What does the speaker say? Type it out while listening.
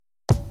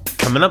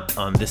Coming up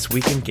on This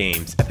Week in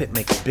Games, Epic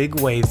makes big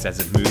waves as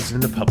it moves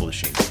into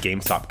publishing.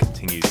 GameStop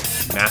continues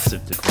its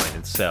massive decline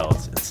in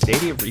sales, and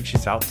Stadia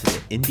reaches out to the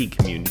indie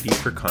community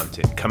for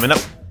content. Coming up,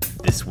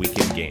 This Week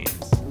in Games.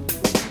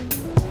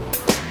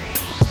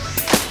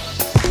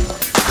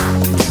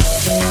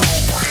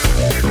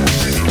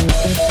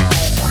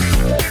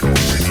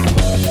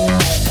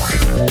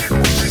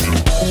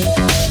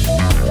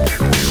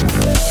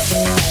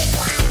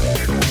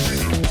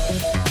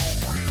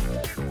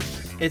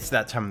 It's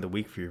that time of the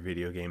week for your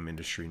video game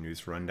industry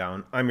news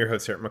rundown. I'm your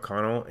host, Eric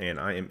McConnell,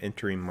 and I am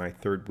entering my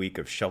third week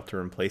of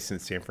shelter in place in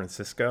San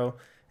Francisco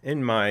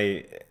in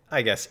my,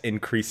 I guess,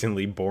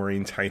 increasingly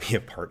boring tiny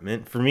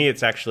apartment. For me,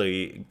 it's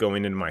actually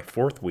going into my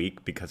fourth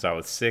week because I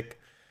was sick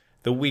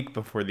the week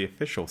before the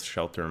official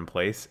shelter in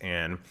place,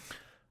 and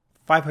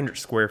 500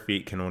 square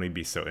feet can only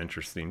be so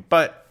interesting,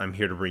 but I'm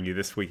here to bring you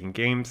This Week in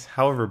Games.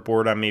 However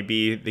bored I may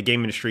be, the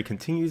game industry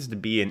continues to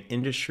be an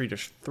industry to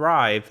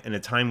thrive in a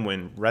time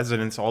when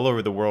residents all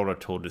over the world are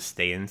told to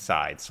stay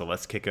inside. So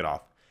let's kick it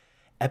off.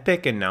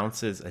 Epic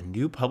announces a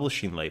new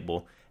publishing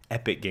label,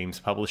 Epic Games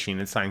Publishing,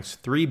 and signs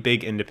 3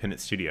 big independent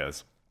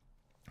studios.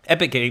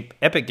 Epic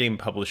Game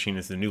Publishing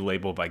is the new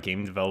label by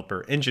game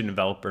developer, engine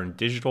developer, and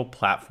digital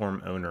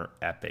platform owner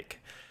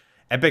Epic.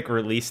 Epic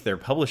released their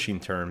publishing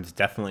terms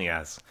definitely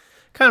as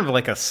kind of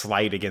like a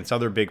slight against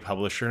other big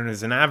publishers and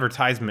is an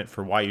advertisement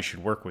for why you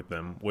should work with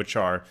them, which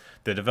are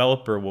the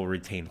developer will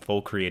retain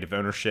full creative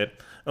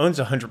ownership, owns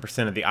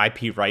 100% of the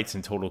IP rights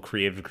and total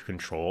creative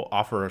control,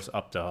 offers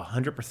up to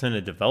 100%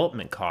 of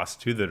development costs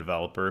to the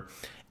developer,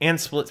 and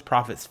splits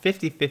profits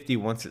 50-50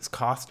 once its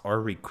costs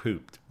are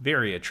recouped.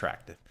 Very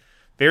attractive.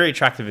 Very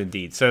attractive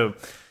indeed. So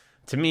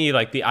to me,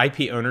 like the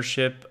IP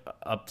ownership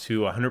up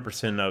to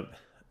 100% of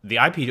the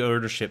IP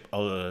ownership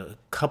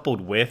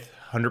coupled with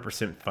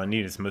 100%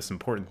 funding is the most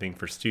important thing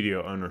for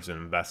studio owners and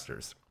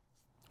investors.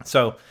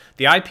 So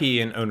the IP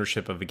and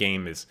ownership of a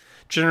game is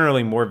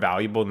generally more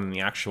valuable than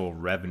the actual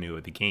revenue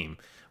of the game,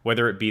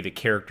 whether it be the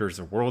characters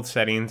or world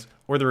settings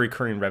or the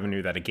recurring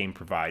revenue that a game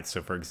provides.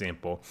 So for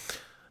example,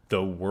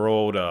 the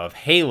world of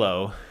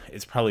Halo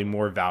is probably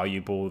more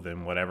valuable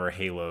than whatever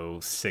Halo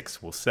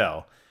 6 will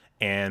sell.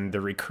 And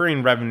the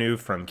recurring revenue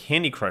from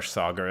Candy Crush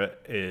Saga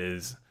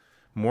is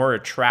more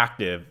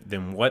attractive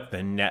than what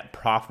the net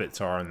profits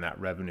are on that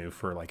revenue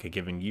for like a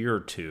given year or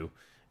two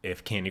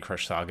if Candy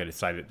Crush Saga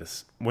decided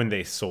this when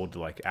they sold to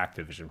like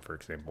Activision, for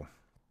example.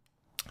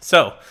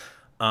 So,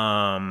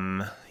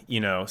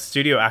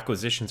 studio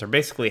acquisitions are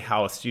basically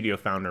how a studio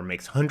founder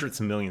makes hundreds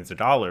of millions of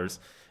dollars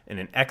in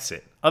an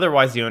exit.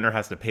 Otherwise, the owner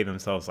has to pay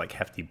themselves like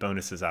hefty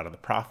bonuses out of the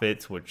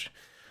profits, which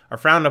are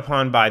frowned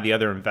upon by the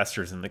other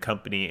investors in the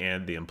company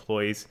and the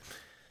employees.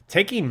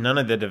 Taking none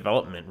of the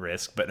development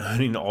risk, but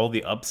owning all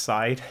the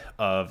upside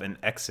of an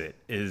exit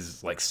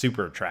is like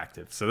super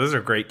attractive. So those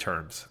are great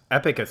terms.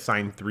 Epic has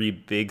signed 3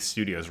 big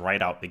studios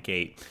right out the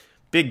gate.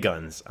 Big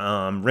guns.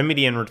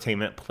 Remedy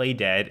Entertainment,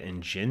 Playdead,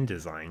 and Gen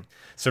Design.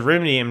 So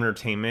Remedy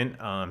Entertainment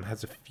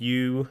has a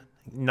few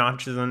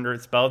notches under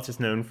its belt. It's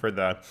just known for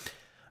the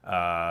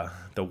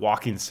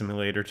walking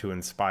simulator to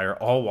inspire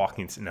all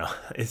walking. No,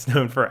 it's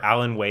known for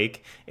Alan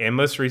Wake, and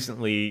most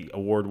recently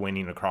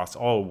award-winning across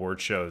all award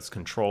shows,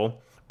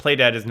 Control.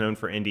 Playdead is known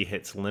for indie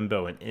hits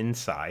Limbo and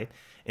Inside.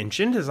 And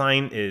Gen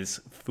Design is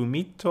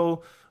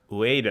Fumito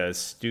Ueda's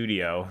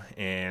studio,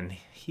 and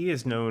he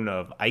is known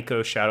of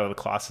Ico, Shadow of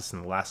the Colossus,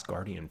 and The Last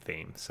Guardian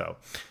fame. So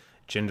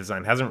Gen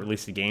Design hasn't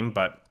released a game,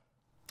 but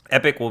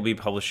Epic will be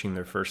publishing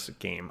their first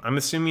game. I'm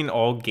assuming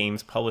all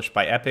games published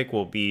by Epic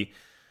will be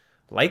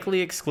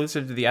likely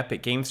exclusive to the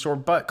Epic Game Store,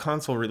 but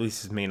console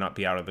releases may not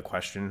be out of the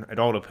question. It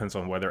all depends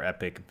on whether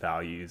Epic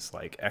values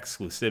like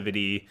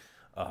exclusivity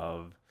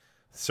of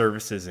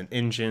services and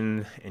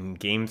engine and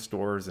game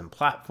stores and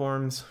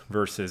platforms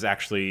versus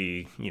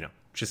actually,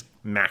 just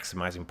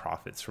maximizing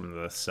profits from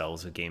the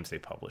sales of games they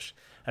publish.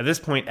 At this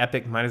point,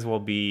 Epic might as well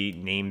be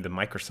named the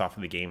Microsoft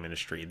of the game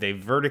industry. They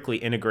vertically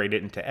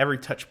integrated into every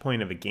touch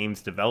point of a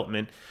game's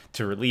development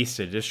to release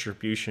to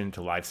distribution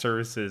to live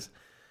services.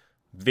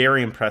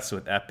 Very impressed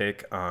with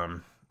Epic.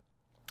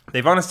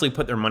 They've honestly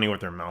put their money where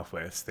their mouth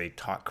is. They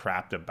talk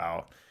crap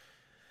about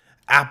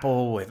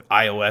Apple with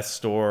iOS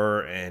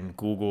Store and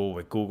Google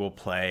with Google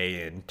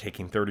Play and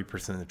taking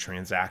 30% of the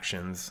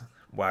transactions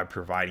while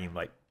providing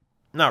like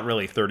not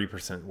really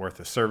 30% worth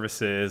of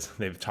services.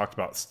 They've talked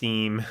about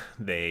Steam.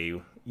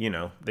 They've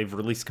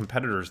released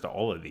competitors to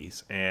all of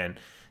these, and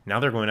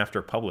now they're going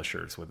after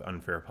publishers with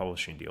unfair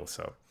publishing deals.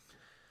 So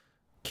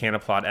can't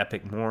applaud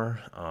Epic more.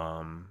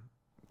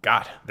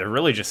 God, they're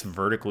really just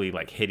vertically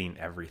like hitting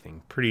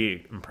everything.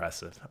 Pretty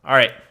impressive. All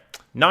right,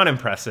 not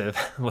impressive.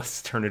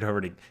 Let's turn it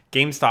over to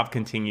GameStop.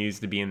 Continues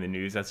to be in the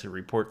news as it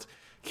reports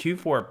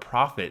Q4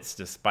 profits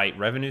despite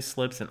revenue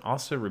slips and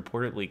also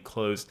reportedly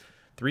closed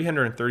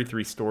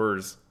 333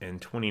 stores in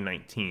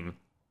 2019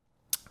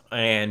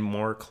 and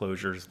more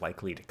closures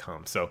likely to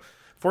come. So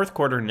fourth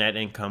quarter net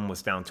income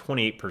was down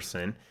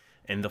 28%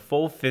 and the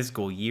full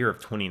fiscal year of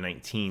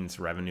 2019's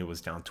revenue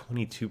was down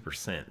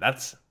 22%.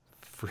 That's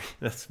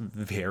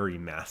very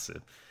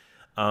massive.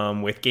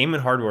 With game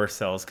and hardware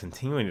sales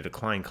continuing to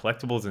decline,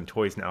 collectibles and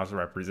toys now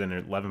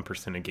represented 11%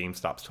 of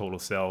GameStop's total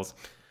sales.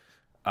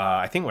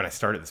 I think when I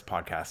started this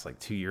podcast like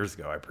 2 years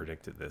ago, I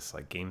predicted this.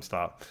 Like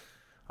GameStop,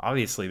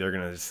 obviously they're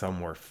going to sell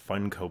more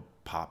Funko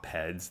Pop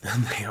heads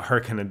than they are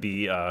going to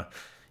be,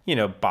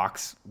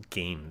 box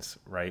games,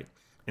 right?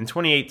 In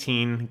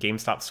 2018,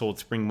 GameStop sold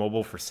Spring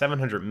Mobile for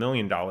 $700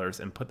 million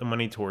and put the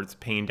money towards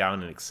paying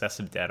down an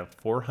excessive debt of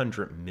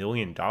 $400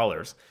 million,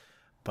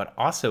 but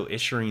also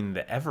issuing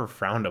the ever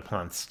frowned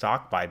upon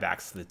stock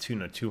buybacks to the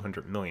tune of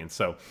 $200 million.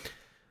 So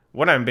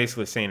what I'm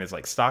basically saying is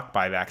like stock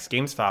buybacks,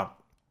 GameStop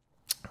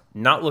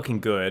not looking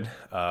good.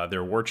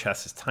 Their war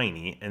chest is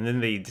tiny. And then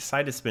they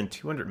decide to spend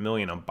 $200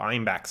 million on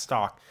buying back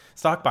stock.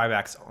 Stock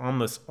buybacks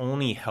almost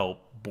only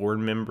help board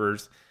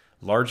members,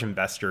 large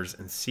investors,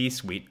 and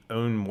C-suite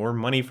own more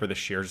money for the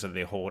shares that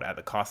they hold at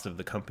the cost of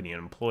the company and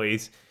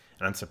employees.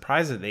 And I'm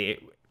surprised that they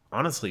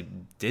honestly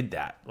did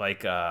that.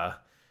 Like,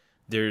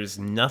 there's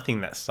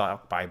nothing that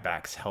stock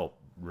buybacks help,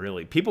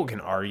 really. People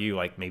can argue,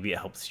 like, maybe it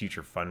helps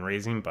future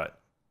fundraising, but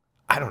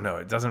I don't know.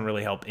 It doesn't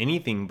really help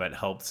anything but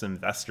helps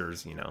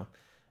investors,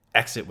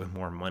 exit with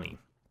more money.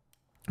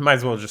 Might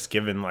as well just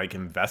given, like,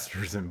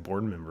 investors and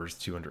board members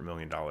 $200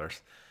 million.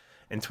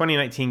 In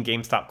 2019,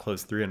 GameStop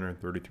closed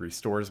 333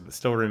 stores, but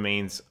still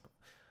remains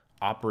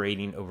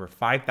operating over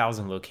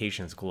 5,000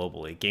 locations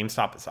globally.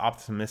 GameStop is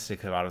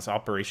optimistic about its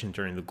operation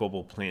during the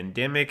global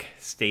pandemic,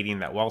 stating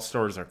that while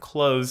stores are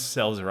closed,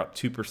 sales are up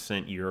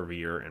 2% year over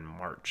year in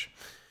March.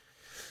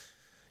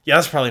 Yeah,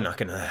 that's probably not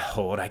going to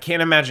hold. I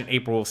can't imagine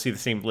April will see the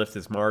same lift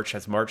as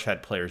March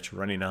had players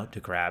running out to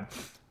grab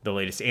the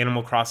latest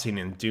Animal Crossing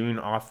and Dune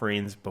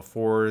offerings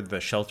before the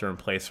shelter in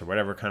place or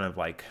whatever kind of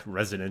like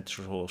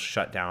residential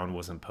shutdown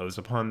was imposed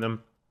upon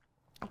them.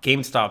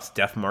 GameStop's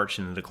death march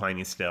in the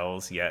declining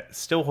sales, yet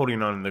still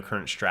holding on to the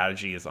current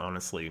strategy, is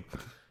honestly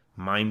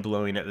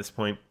mind-blowing at this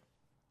point.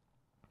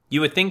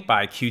 You would think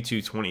by Q2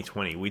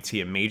 2020, we'd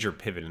see a major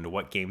pivot into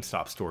what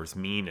GameStop stores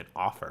mean and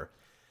offer.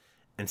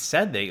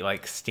 Instead, they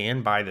like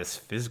stand by this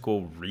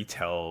physical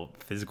retail,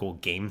 physical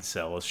game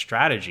sales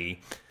strategy.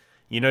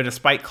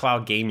 Despite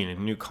cloud gaming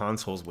and new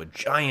consoles with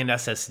giant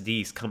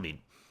SSDs coming,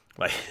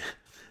 like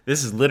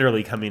this is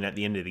literally coming at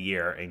the end of the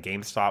year, and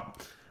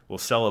GameStop will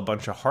sell a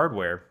bunch of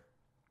hardware,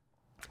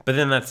 but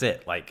then that's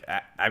it. Like,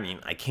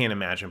 I can't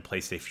imagine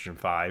PlayStation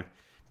 5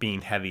 being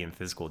heavy in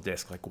physical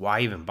disc. Like, why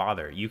even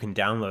bother? You can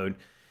download,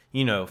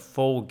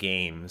 full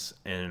games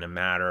in a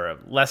matter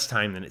of less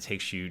time than it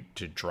takes you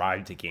to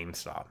drive to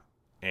GameStop.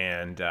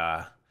 And,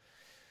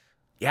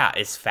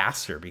 it's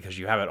faster because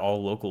you have it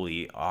all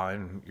locally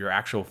on your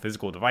actual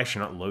physical device.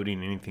 You're not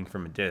loading anything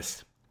from a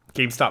disc.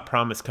 GameStop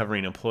promised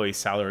covering employee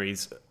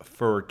salaries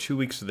for 2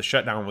 weeks of the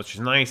shutdown, which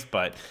is nice,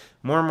 but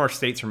more and more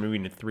states are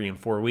moving to 3 and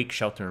 4 week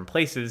shelter in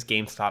places.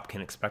 GameStop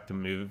can expect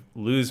to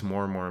lose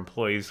more and more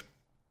employees.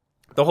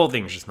 The whole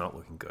thing is just not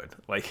looking good.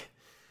 Like,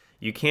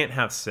 you can't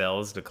have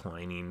sales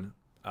declining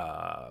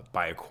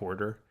by a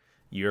quarter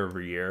year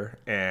over year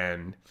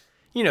and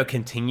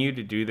continue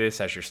to do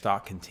this as your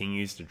stock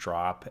continues to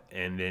drop,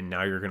 and then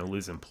now you're going to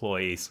lose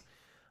employees.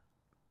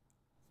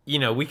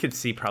 We could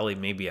see probably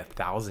maybe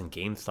 1,000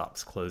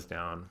 GameStops close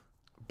down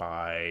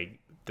by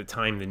the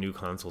time the new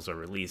consoles are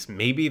released.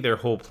 Maybe their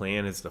whole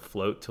plan is to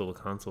float till the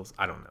consoles.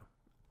 I don't know.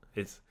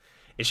 It's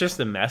just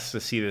a mess to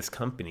see this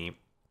company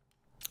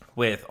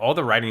with all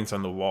the writings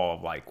on the wall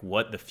of like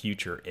what the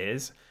future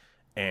is,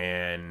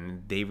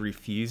 and they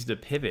refuse to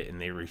pivot,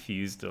 and they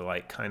refuse to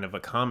like kind of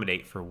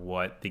accommodate for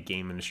what the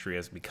game industry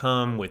has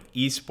become with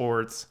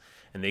esports,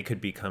 and they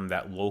could become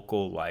that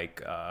local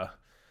like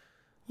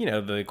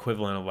the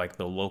equivalent of like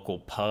the local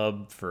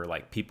pub for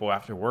like people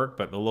after work,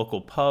 but the local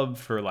pub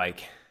for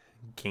like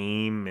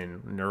game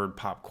and nerd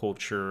pop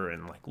culture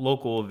and like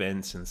local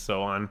events and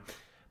so on.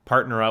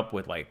 Partner up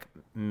with like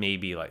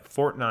maybe like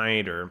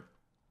Fortnite or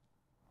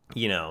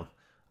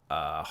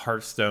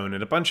Hearthstone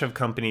and a bunch of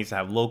companies that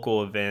have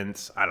local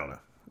events. I don't know.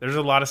 There's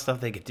a lot of stuff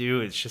they could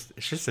do. It's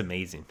just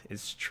amazing.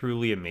 It's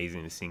truly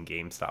amazing to see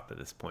GameStop at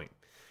this point.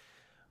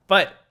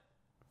 But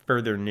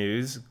further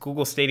news,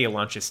 Google Stadia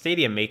launches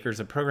Stadia Makers,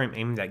 a program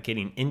aimed at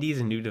getting indies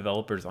and new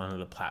developers onto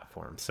the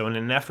platform. So in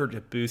an effort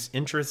to boost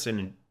interest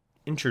and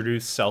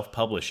introduce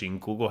self-publishing,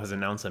 Google has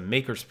announced a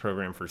Makers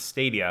program for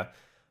Stadia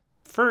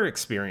for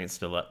experienced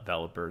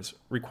developers.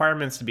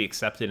 Requirements to be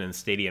accepted in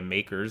Stadia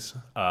Makers,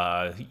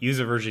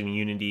 user version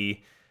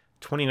Unity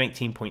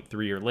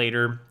 2019.3 or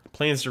later,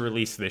 plans to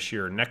release this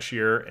year or next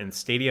year, and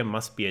Stadia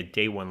must be a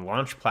day one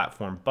launch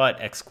platform, but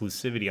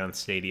exclusivity on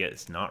Stadia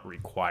is not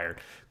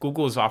required.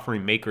 Google is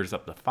offering Makers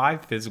up to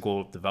 5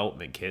 physical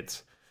development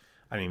kits.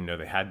 I didn't even know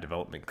they had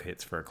development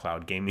kits for a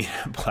cloud gaming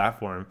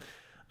platform.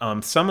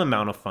 Some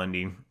amount of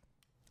funding,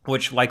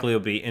 which likely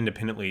will be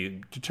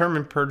independently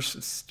determined per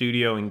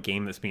studio and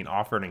game that's being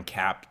offered and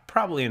capped,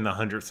 probably in the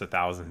hundreds of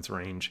thousands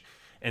range.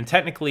 And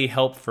technically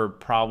help for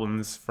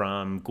problems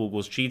from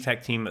Google's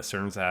G-Tech team that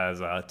serves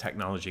as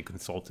technology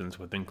consultants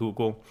within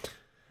Google.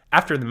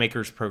 After the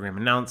Makers program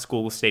announced,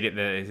 Google stated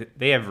that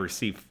they have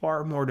received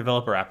far more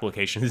developer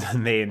applications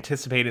than they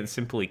anticipated and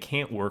simply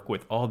can't work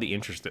with all the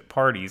interested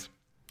parties.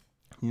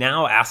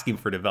 now asking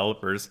for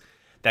developers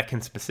that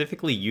can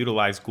specifically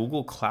utilize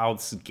Google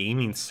Cloud's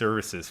gaming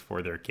services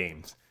for their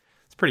games.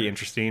 It's pretty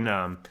interesting.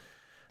 I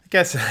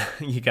guess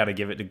you got to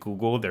give it to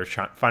Google. They're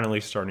finally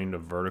starting to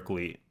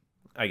vertically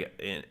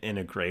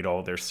integrate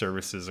all their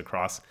services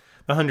across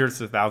the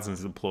hundreds of thousands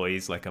of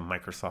employees like a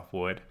Microsoft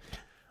would.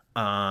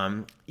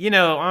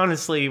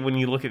 Honestly, when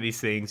you look at these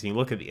things and you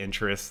look at the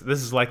interest,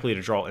 this is likely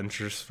to draw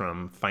interest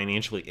from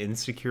financially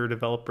insecure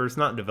developers,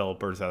 not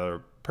developers that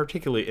are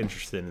particularly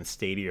interested in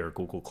Stadia or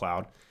Google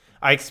Cloud.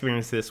 I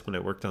experienced this when I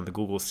worked on the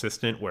Google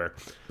Assistant, where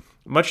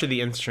much of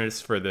the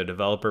interest for the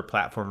developer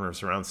platform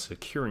is around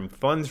securing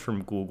funds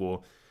from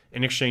Google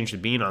in exchange to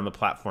being on the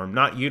platform,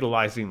 not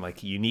utilizing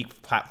like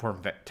unique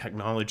platform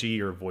technology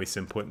or voice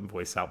input and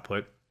voice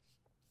output.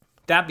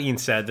 That being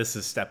said, this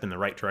is a step in the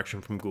right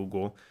direction from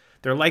Google.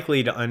 They're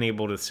likely to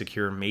unable to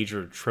secure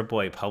major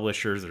AAA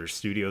publishers or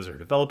studios or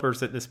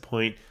developers at this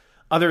point,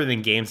 other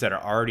than games that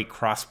are already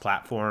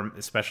cross-platform,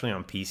 especially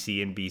on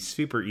PC, and be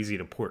super easy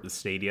to port to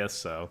Stadia,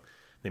 so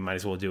they might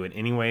as well do it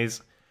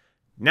anyways.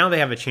 Now they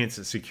have a chance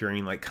at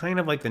securing kind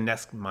of like the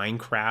next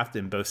Minecraft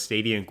in both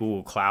Stadia and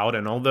Google Cloud,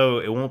 and although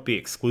it won't be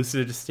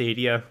exclusive to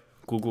Stadia,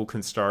 Google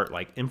can start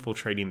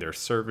infiltrating their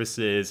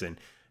services and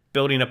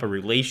building up a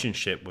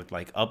relationship with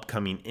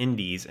upcoming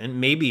indies,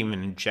 and maybe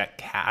even inject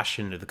cash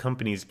into the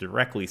companies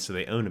directly so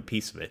they own a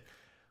piece of it.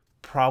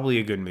 Probably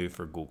a good move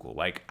for Google.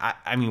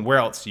 Where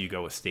else do you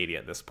go with Stadia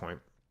at this point?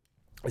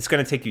 It's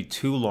going to take you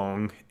too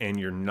long, and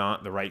you're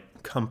not the right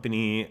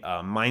company,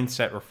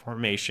 mindset, or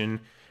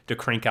formation to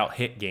crank out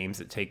hit games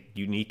that take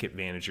unique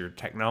advantage of your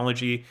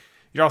technology.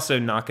 You're also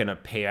not going to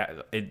pay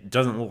out. It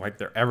doesn't look like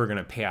they're ever going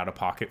to pay out of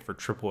pocket for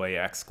AAA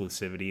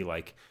exclusivity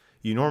like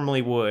you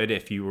normally would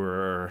if you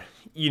were,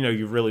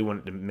 you really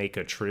wanted to make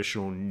a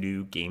traditional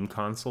new game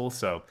console.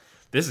 So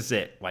this is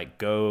it.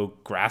 Go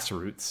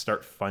grassroots,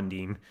 start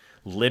funding,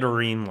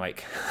 littering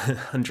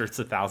hundreds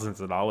of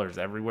thousands of dollars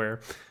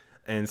everywhere,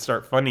 and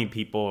start funding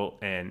people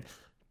and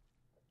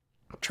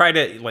try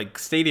to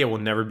Stadia will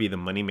never be the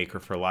moneymaker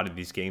for a lot of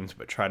these games,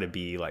 but try to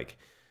be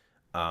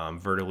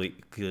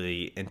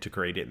vertically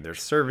integrated in their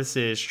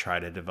services, try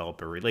to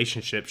develop a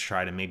relationship,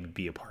 try to maybe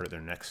be a part of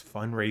their next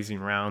fundraising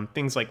round,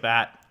 things like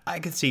that. I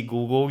could see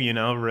Google,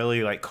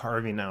 really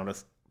carving out a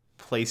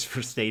place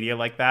for Stadia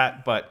like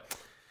that, but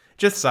it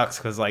just sucks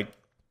because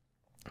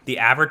the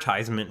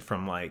advertisement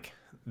from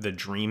the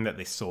dream that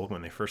they sold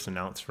when they first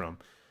announced from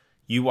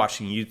you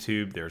watching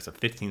YouTube, there's a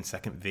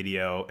 15-second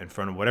video in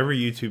front of whatever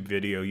YouTube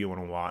video you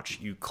want to watch.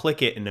 You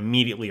click it and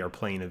immediately are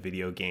playing a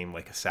video game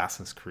like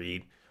Assassin's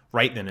Creed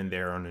right then and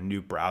there on a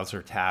new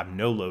browser tab,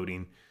 no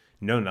loading,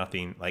 no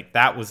nothing.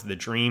 That was the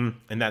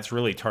dream, and that's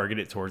really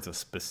targeted towards a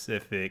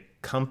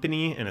specific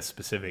company and a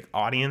specific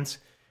audience,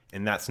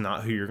 and that's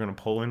not who you're going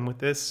to pull in with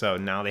this. So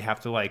now they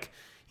have to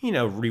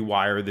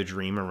rewire the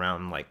dream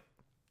around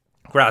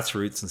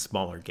grassroots and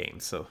smaller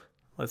games. So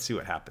let's see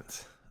what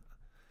happens.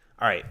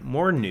 All right,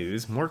 more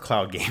news, more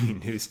cloud gaming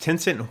news.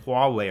 Tencent and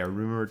Huawei are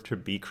rumored to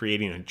be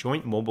creating a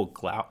joint mobile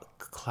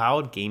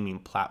cloud gaming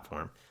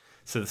platform.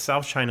 So the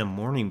South China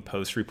Morning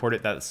Post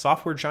reported that the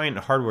software giant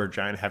and hardware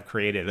giant have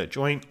created a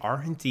joint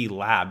R&D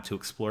lab to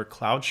explore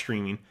cloud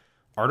streaming,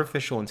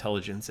 artificial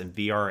intelligence, and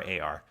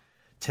VR/AR.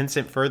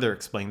 Tencent further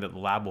explained that the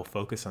lab will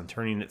focus on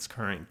turning its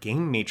current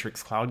Game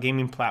Matrix cloud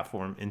gaming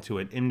platform into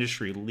an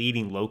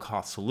industry-leading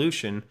low-cost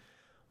solution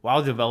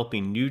while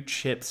developing new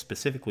chips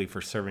specifically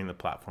for serving the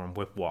platform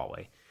with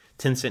Huawei.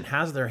 Tencent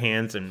has their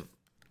hands in,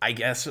 I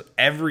guess,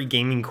 every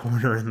gaming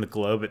corner in the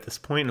globe at this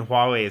point, and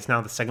Huawei is now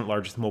the second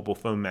largest mobile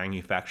phone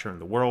manufacturer in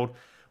the world.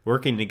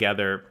 Working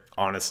together,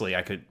 honestly,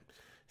 I could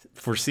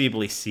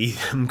foreseeably see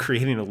them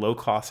creating a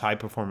low-cost,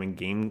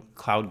 high-performing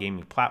cloud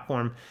gaming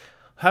platform.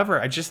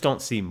 However, I just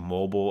don't see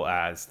mobile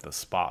as the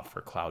spot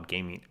for cloud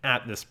gaming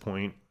at this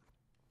point.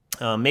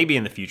 Maybe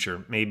in the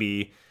future,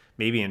 maybe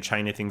in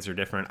China things are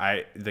different.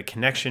 The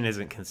connection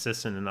isn't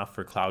consistent enough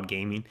for cloud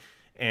gaming.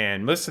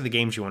 And most of the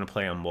games you want to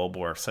play on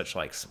mobile are such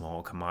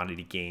small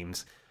commodity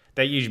games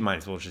that you might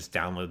as well just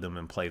download them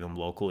and play them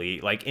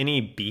locally. Any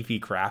beefy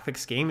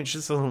graphics game, it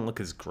just doesn't look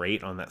as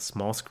great on that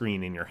small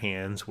screen in your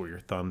hands where your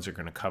thumbs are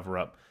going to cover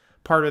up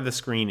part of the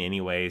screen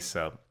anyway.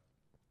 So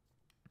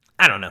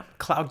I don't know.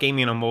 Cloud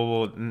gaming on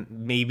mobile,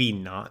 maybe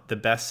not the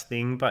best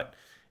thing, but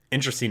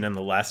interesting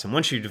nonetheless. And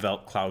once you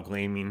develop cloud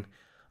gaming,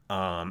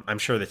 I'm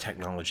sure the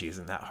technology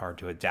isn't that hard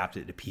to adapt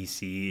it to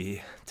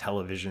PC,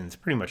 televisions,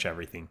 pretty much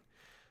everything.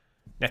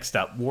 Next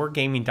up,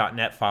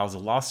 Wargaming.net files a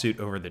lawsuit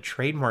over the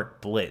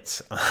trademark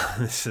Blitz.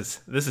 This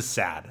is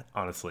sad,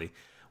 honestly.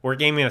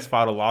 Wargaming has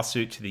filed a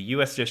lawsuit to the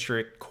U.S.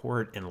 District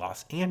Court in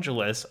Los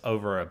Angeles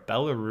over a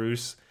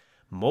Belarus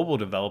mobile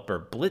developer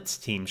Blitz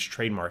Team's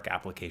trademark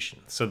application.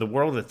 So the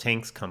World of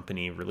Tanks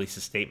company released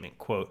a statement,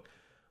 quote,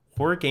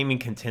 Wargaming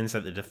contends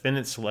that the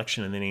defendant's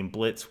selection of the name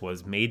Blitz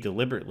was made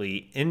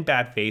deliberately in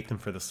bad faith and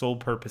for the sole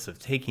purpose of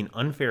taking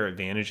unfair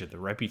advantage of the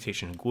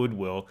reputation and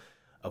goodwill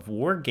of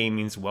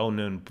Wargaming's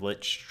well-known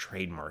Blitz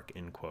trademark,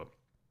 end quote.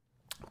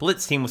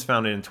 Blitz Team was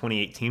founded in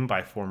 2018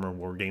 by former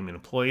Wargaming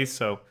employees,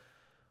 so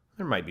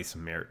there might be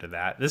some merit to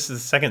that. This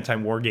is the second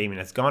time Wargaming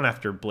has gone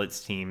after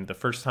Blitz Team. The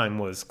first time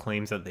was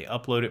claims that they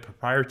uploaded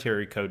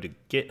proprietary code to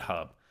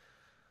GitHub.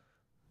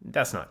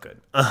 That's not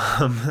good.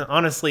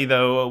 Honestly,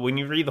 though, when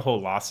you read the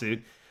whole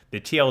lawsuit, the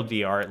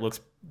TLDR, it looks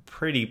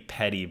pretty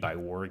petty by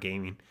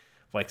Wargaming.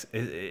 Like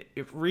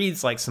it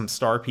reads like some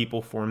star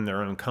people formed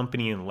their own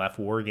company and left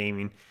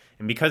Wargaming,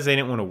 and because they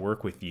didn't want to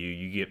work with you,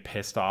 you get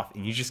pissed off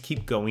and you just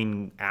keep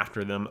going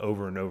after them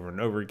over and over and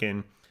over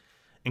again,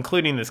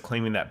 including this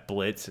claiming that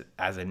Blitz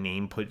as a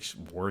name puts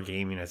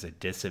Wargaming as a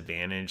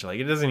disadvantage. Like,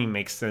 it doesn't even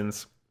make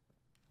sense.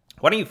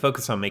 Why don't you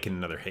focus on making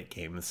another hit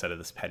game instead of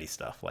this petty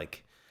stuff?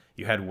 Like,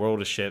 you had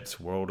World of Ships,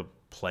 World of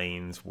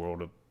Planes,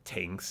 World of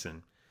Tanks,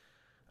 and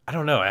I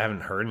don't know. I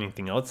haven't heard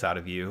anything else out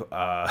of you.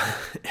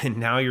 And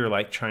now you're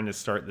like trying to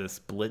start this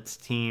Blitz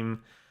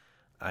team.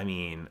 I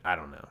mean, I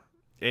don't know.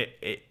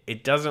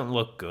 It doesn't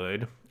look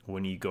good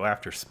when you go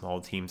after small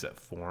teams that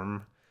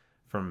form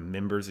from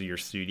members of your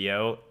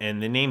studio,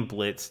 and the name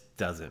Blitz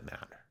doesn't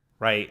matter,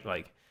 right?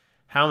 Like,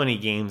 how many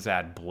games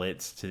add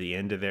Blitz to the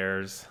end of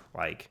theirs?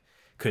 Like,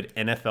 could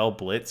NFL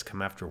Blitz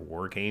come after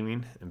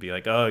Wargaming and be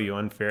like, oh, you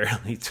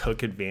unfairly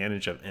took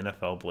advantage of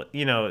NFL Blitz?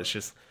 You know, it's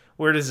just,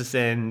 where does this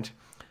end?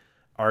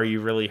 Are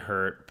you really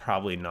hurt?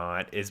 Probably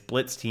not. Is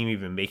Blitz Team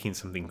even making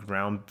something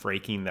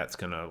groundbreaking that's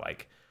going to,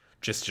 like,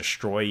 just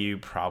destroy you?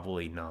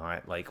 Probably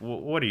not. Like,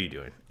 what are you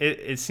doing?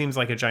 It seems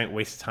like a giant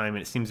waste of time,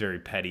 and it seems very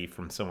petty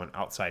from someone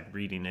outside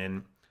reading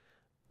in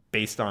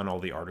based on all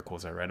the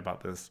articles I read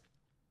about this.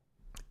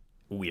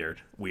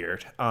 Weird.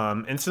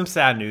 And some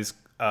sad news.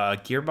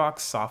 Gearbox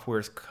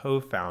Software's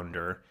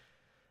co-founder,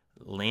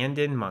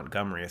 Landon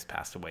Montgomery, has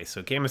passed away.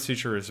 So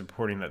Gamasutra is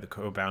reporting that the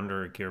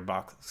co-founder of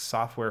Gearbox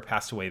Software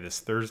passed away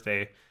this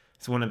Thursday.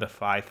 He's one of the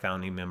 5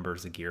 founding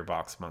members of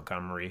Gearbox.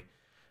 Montgomery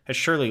has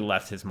surely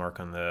left his mark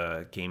on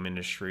the game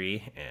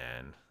industry,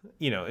 and,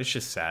 you know, it's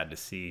just sad to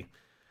see,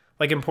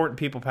 like, important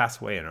people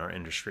pass away in our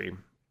industry.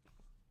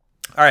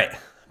 All right,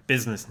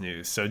 business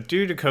news. So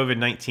due to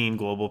COVID-19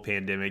 global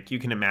pandemic, you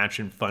can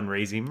imagine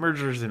fundraising,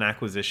 mergers and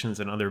acquisitions,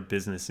 and other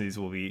business news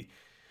will be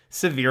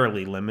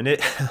severely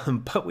limited.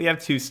 But we have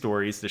 2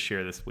 stories to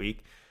share this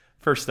week.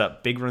 First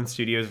up, Big Run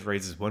Studios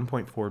raises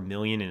 $1.4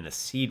 million in a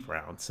seed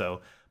round.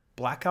 So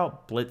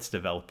Blackout Blitz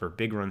developer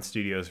Big Run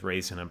Studios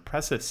raised an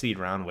impressive seed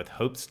round with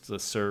hopes to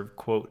serve,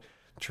 quote,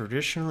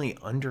 traditionally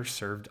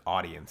underserved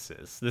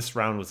audiences. This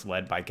round was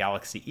led by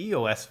Galaxy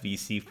EOS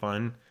VC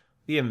Fund,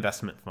 the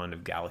investment fund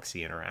of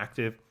Galaxy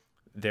Interactive.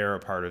 They're a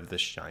part of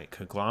this giant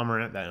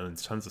conglomerate that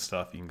owns tons of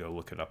stuff. You can go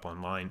look it up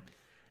online.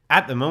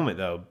 At the moment,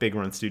 though, Big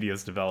Run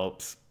Studios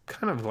develops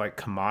kind of like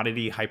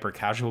commodity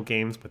hyper-casual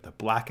games with the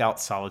Blackout,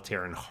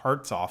 Solitaire, and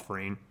Hearts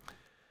offering.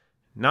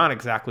 Not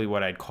exactly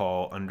what I'd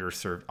call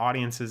underserved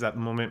audiences at the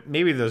moment.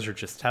 Maybe those are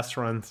just test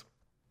runs.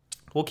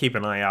 We'll keep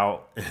an eye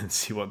out and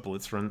see what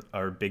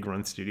Big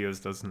Run Studios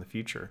does in the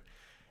future.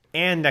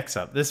 And next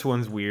up, this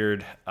one's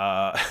weird.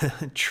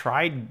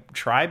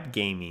 Tribe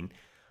Gaming,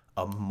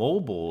 a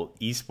mobile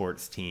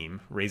esports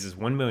team, raises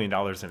 $1 million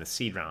in a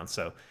seed round.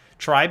 So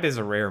Tribe is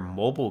a rare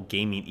mobile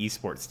gaming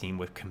esports team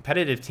with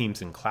competitive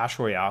teams in Clash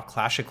Royale,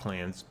 Clash of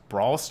Clans,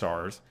 Brawl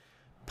Stars,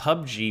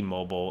 PUBG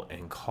Mobile,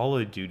 and Call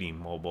of Duty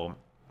Mobile,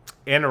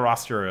 and a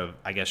roster of,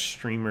 I guess,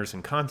 streamers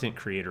and content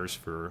creators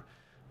for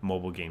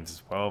mobile games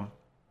as well.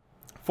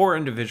 4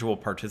 individual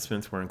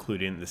participants were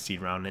included in the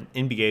seed round: an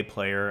NBA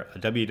player, a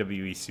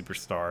WWE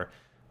superstar,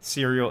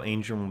 serial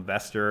angel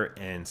investor,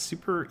 and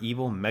Super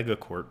Evil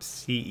Megacorp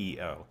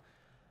CEO.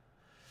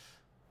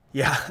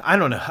 Yeah, I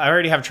don't know. I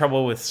already have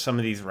trouble with some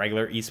of these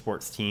regular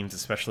esports teams,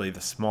 especially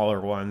the smaller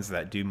ones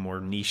that do more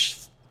niche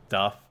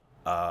stuff,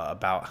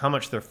 about how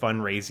much they're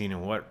fundraising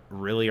and what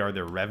really are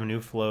their revenue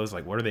flows.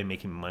 Like, what are they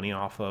making money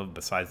off of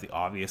besides the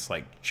obvious,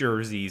 like,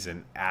 jerseys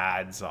and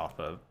ads off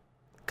of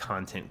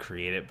content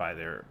created by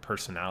their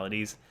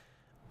personalities.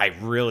 I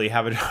really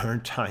have a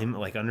hard time,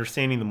 like,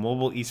 understanding the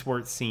mobile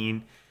esports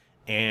scene,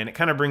 and it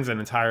kind of brings an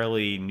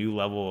entirely new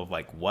level of,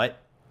 like,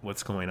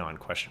 what's going on,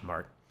 question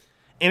mark.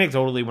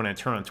 Anecdotally, when I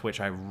turn on Twitch,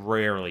 I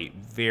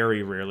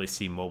very rarely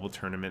see mobile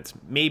tournaments.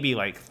 Maybe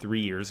like 3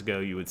 years ago,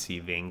 you would see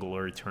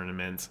Vainglory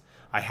tournaments.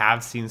 I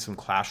have seen some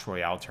Clash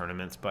Royale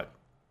tournaments, but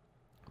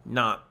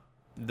not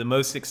the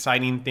most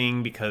exciting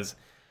thing because,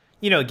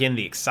 you know, again,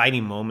 the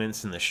exciting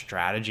moments and the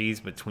strategies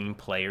between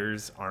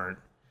players aren't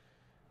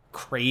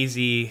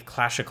crazy.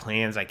 Clash of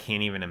Clans, I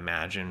can't even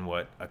imagine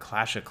what a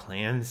Clash of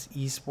Clans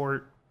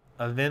esport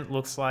event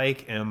looks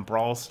like. And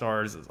Brawl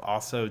Stars is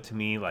also, to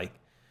me, like,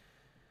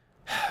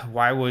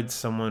 why would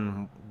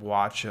someone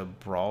watch a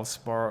Brawl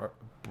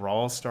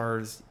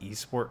Stars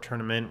esport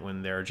tournament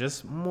when there are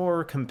just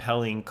more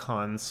compelling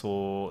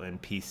console and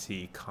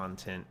PC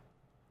content,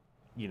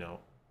 you know,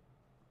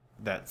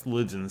 that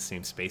lives in the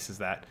same space as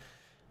that?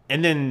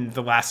 And then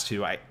the last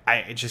 2,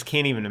 I just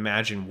can't even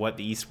imagine what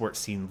the esports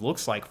scene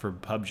looks like for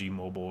PUBG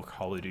Mobile or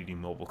Call of Duty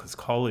Mobile, because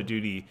Call of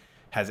Duty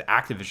has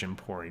Activision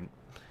pouring,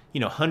 you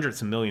know,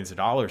 hundreds of millions of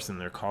dollars in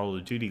their Call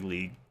of Duty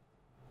League.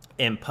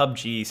 And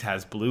PUBG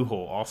has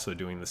Bluehole also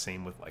doing the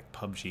same with, like,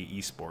 PUBG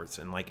esports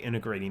and, like,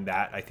 integrating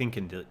that, I think,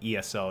 into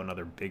ESL and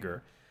other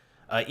bigger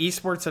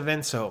Esports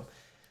event. So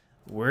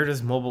where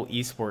does mobile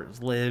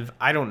esports live?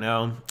 I don't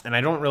know. And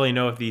I don't really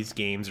know if these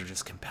games are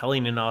just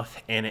compelling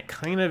enough. And it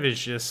kind of is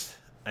just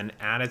an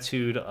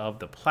attitude of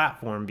the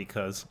platform,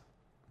 because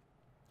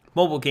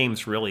mobile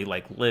games really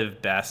like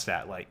live best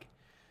at like,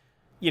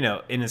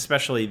 and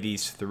especially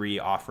these three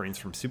offerings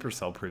from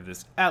Supercell prove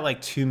this, at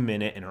like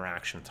 2-minute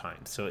interaction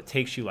time. So it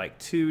takes you like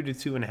 2 to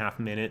 2.5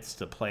 minutes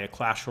to play a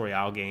Clash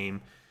Royale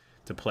game,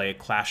 to play a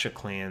Clash of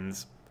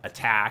Clans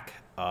attack,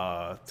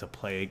 to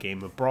play a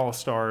game of Brawl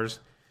Stars.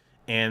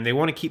 And they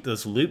want to keep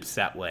those loops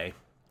that way.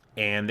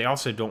 And they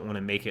also don't want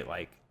to make it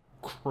like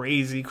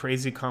crazy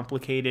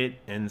complicated.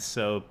 And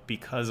so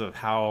because of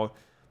how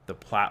the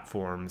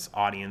platform's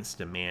audience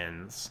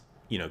demands,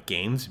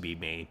 games be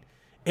made,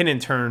 and in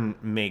turn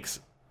makes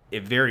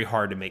it very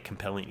hard to make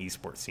compelling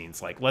esports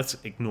scenes. Like, let's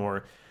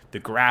ignore the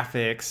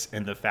graphics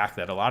and the fact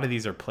that a lot of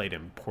these are played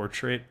in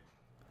portrait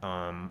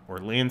or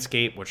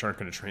landscape, which aren't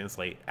going to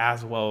translate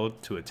as well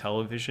to a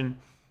television.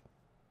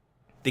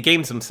 The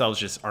games themselves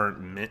just aren't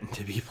meant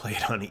to be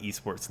played on an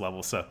esports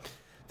level. So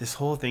this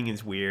whole thing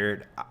is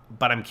weird,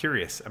 but I'm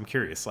curious,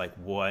 like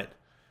what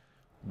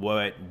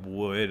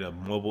would a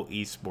mobile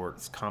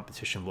esports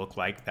competition look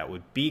like that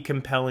would be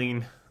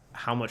compelling?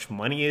 How much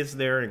money is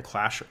there in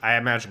Clash? I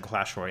imagine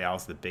Clash Royale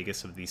is the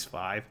biggest of these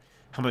 5.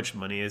 How much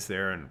money is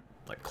there in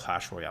like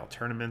Clash Royale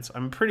tournaments?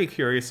 I'm pretty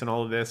curious in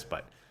all of this,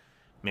 but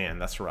man,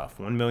 that's rough.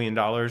 $1 million.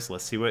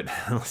 Let's see what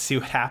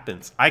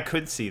happens. I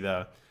could see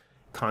the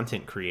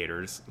content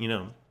creators,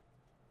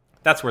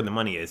 that's where the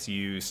money is.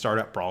 You start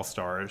up Brawl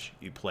Stars,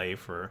 you play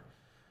for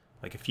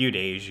like a few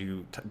days,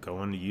 you go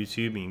onto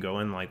YouTube and you go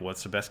in like,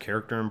 what's the best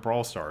character in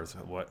Brawl Stars?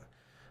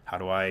 How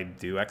do I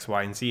do X,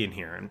 Y, and Z in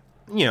here? And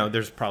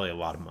there's probably a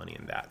lot of money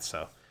in that.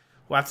 So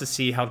we'll have to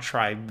see how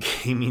Tribe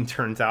Gaming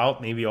turns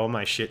out. Maybe all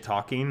my shit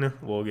talking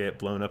will get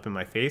blown up in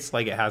my face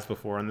like it has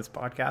before on this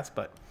podcast,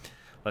 but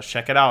let's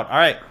check it out. All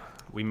right,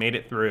 we made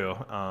it through.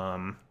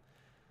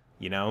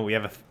 We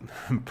have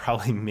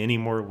probably many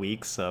more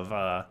weeks of,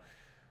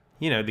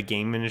 the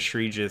game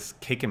industry just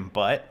kicking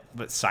butt,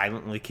 but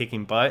silently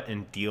kicking butt,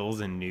 and deals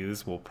and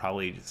news will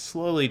probably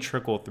slowly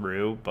trickle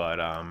through. But,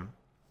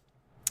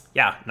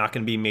 not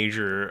going to be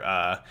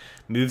major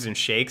moves and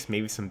shakes,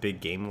 maybe some big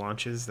game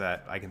launches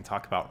that I can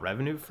talk about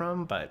revenue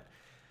from, but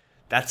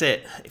that's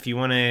it. If you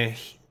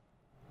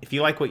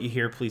like what you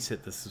hear, please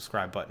hit the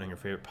subscribe button on your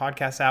favorite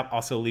podcast app.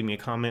 Also, leave me a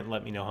comment.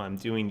 Let me know how I'm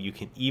doing. You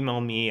can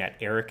email me at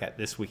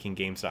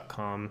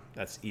eric@thisweekingames.com.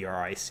 That's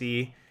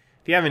ERIC.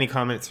 If you have any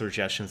comments or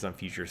suggestions on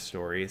future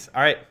stories.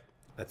 All right,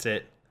 that's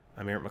it.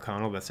 I'm Eric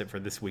McConnell. That's it for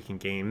This Week in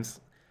Games.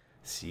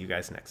 See you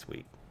guys next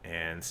week,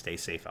 and stay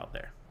safe out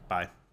there. Bye.